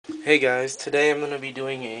Hey guys, today I'm going to be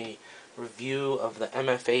doing a review of the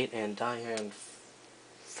Mf8 and Dayan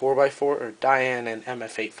 4x4, or Dayan and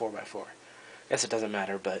Mf8 4x4. Guess it doesn't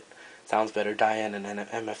matter, but it sounds better, Dayan and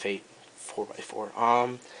Mf8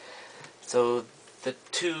 4x4. So the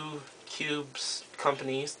two Cubes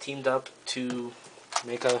companies teamed up to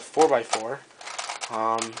make a 4x4.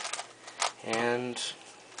 And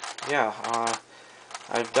yeah,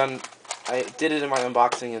 I've done I did it in my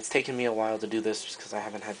unboxing. It's taken me a while to do this just because I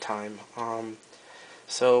haven't had time.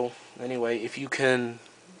 So anyway, if you can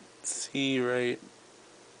see right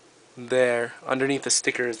there, underneath the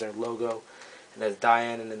sticker is their logo. It has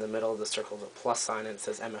Dayan, and in the middle of the circle is a plus sign, and it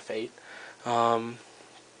says Mf8.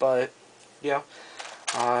 But yeah,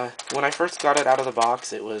 when I first got it out of the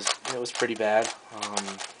box, it was pretty bad,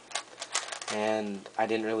 and I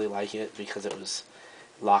didn't really like it because it was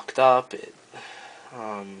locked up. It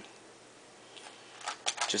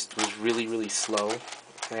just was really slow,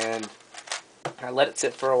 and I let it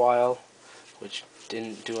sit for a while, which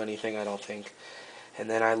didn't do anything, I don't think. And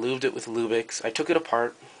then I lubed it with Lubix. I took it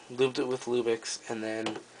apart, lubed it with Lubix, and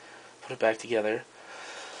then put it back together.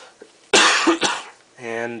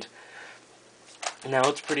 And now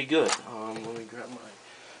it's pretty good. Let me grab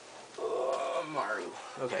my Maru.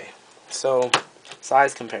 Okay, so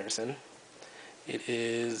size comparison. It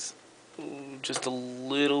is just a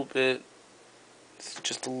little bit,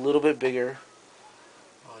 bigger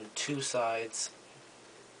on two sides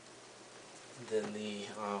than the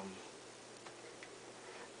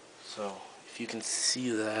so if you can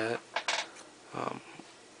see that, put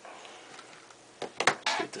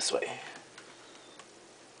it this way.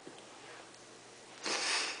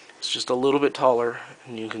 It's just a little bit taller,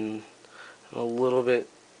 and you can a little bit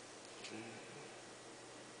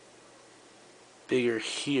bigger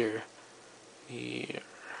here. Here,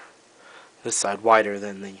 this side wider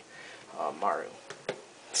than the Maru.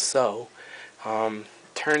 So,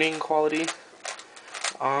 turning quality.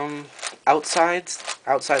 Outside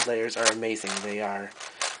layers are amazing. They are,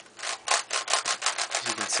 as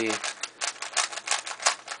you can see,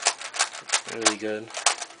 really good.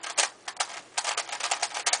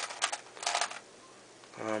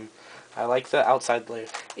 I like the outside layer.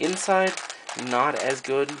 Inside, not as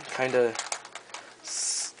good. Kind of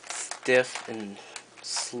stiff and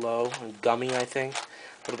slow and gummy, I think.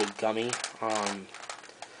 A little bit gummy.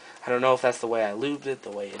 I don't know if that's the way I lubed it,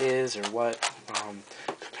 the way it is, or what.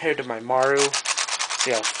 Compared to my Maru,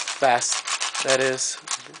 see how fast that is.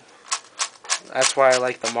 That's why I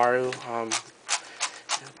like the Maru.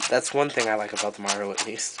 That's one thing I like about the Maru, at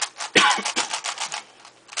least.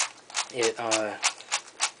 It,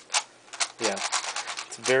 yeah,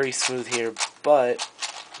 it's very smooth here, but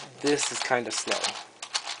this is kind of slow.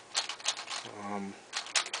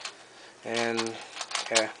 And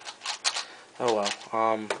yeah, oh well.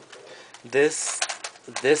 This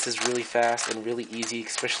is really fast and really easy,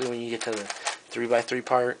 especially when you get to the 3x3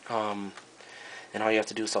 part. And all you have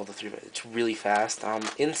to do is solve the 3x. It's really fast.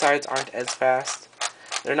 Insides aren't as fast.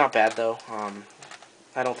 They're not bad though.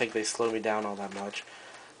 I don't think they slow me down all that much.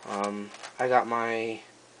 I got my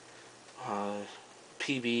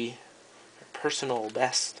PB, personal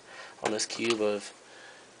best, on this cube of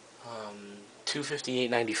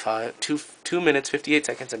 2:58.95, 2 minutes 58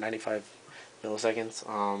 seconds and 95 milliseconds.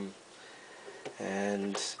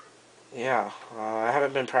 And yeah, I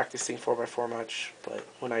haven't been practicing 4x4 much, but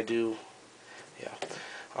when I do, yeah.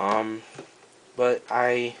 But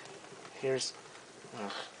here's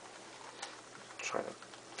trying to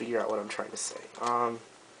figure out what I'm trying to say. There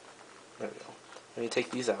we go. Let me take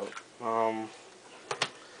these out.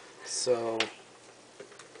 So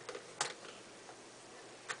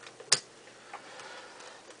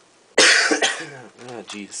oh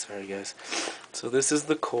geez, sorry guys. So this is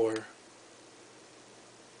the core.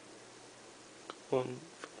 One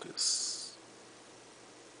focus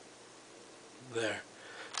there.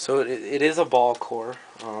 So it is a ball core,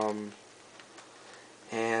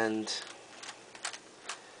 and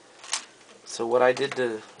so what I did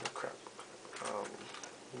to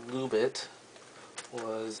lube it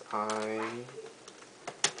was come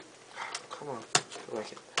on,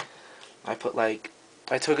 like it.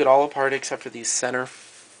 I took it all apart except for these center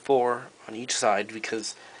four on each side,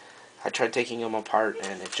 because I tried taking them apart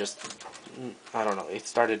and it just, I don't know, it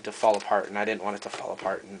started to fall apart, and I didn't want it to fall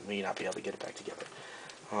apart and me not be able to get it back together.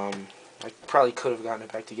 I probably could have gotten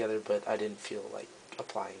it back together, but I didn't feel like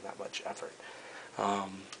applying that much effort.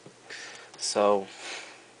 So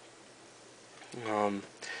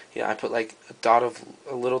yeah, I put like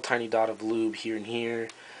a little tiny dot of lube here and here,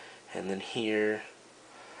 and then here,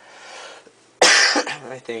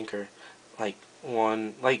 I think, or like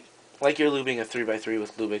like you're lubing a 3x3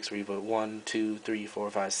 with Lubix, where you put 1, 2, 3,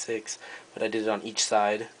 4, 5, 6, but I did it on each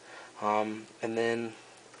side. And then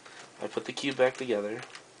I put the cube back together.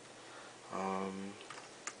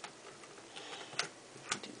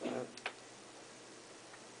 Do that.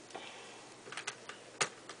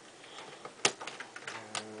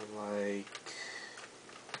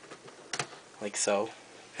 Like so.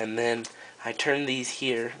 And then I turn these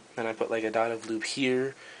here, and I put like a dot of lube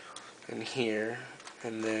here and here,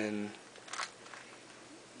 and then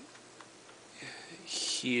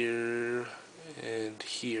here and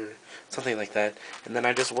here, something like that. And then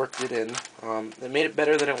I just worked it in. It made it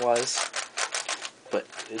better than it was, but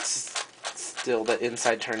it's still, the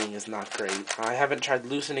inside turning is not great. I haven't tried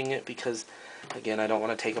loosening it because, again, I don't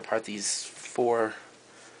want to take apart these 4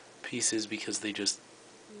 pieces because they just,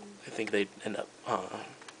 I think they end up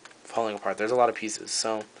falling apart. There's a lot of pieces,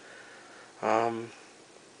 so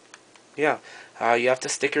yeah, you have to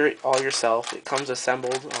sticker it all yourself. It comes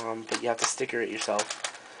assembled, but you have to sticker it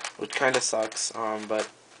yourself, which kind of sucks, but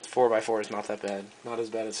 4x4 is not that bad. Not as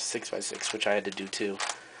bad as 6x6, which I had to do too.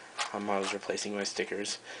 I was replacing my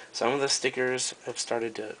stickers. Some of the stickers have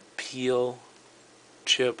started to peel,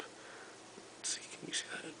 chip. Let's see, can you see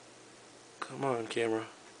that? Come on, camera.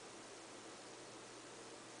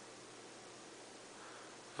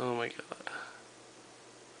 Oh my god.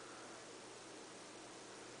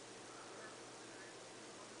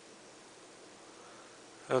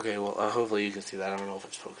 Okay, well, hopefully you can see that. I don't know if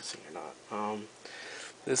it's focusing or not.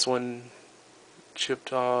 This one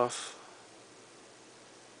chipped off.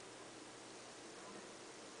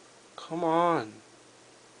 Come on.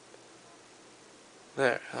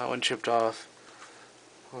 There, that one chipped off.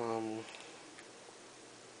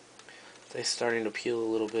 They're starting to peel a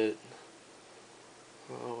little bit.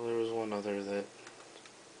 Oh, there was one other that...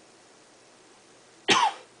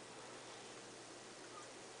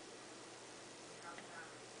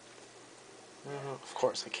 of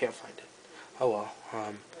course, I can't find it. Oh well.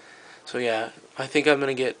 So yeah, I think I'm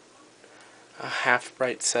gonna get a half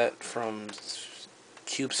bright set from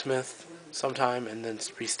CubeSmith sometime and then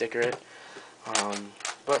re-sticker it.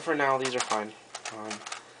 But for now, these are fine.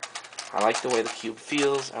 I like the way the cube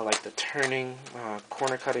feels. I like the turning.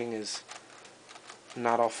 Corner cutting is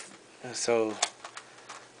not off. So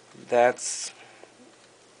that's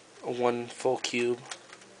one full cube.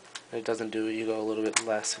 It doesn't do it. You go a little bit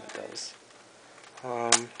less if it does.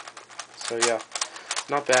 So yeah,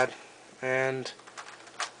 not bad. And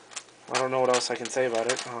I don't know what else I can say about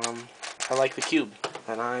it. I like the cube,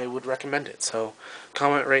 and I would recommend it. So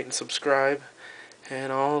comment, rate, and subscribe,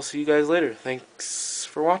 and I'll see you guys later. Thanks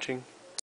for watching.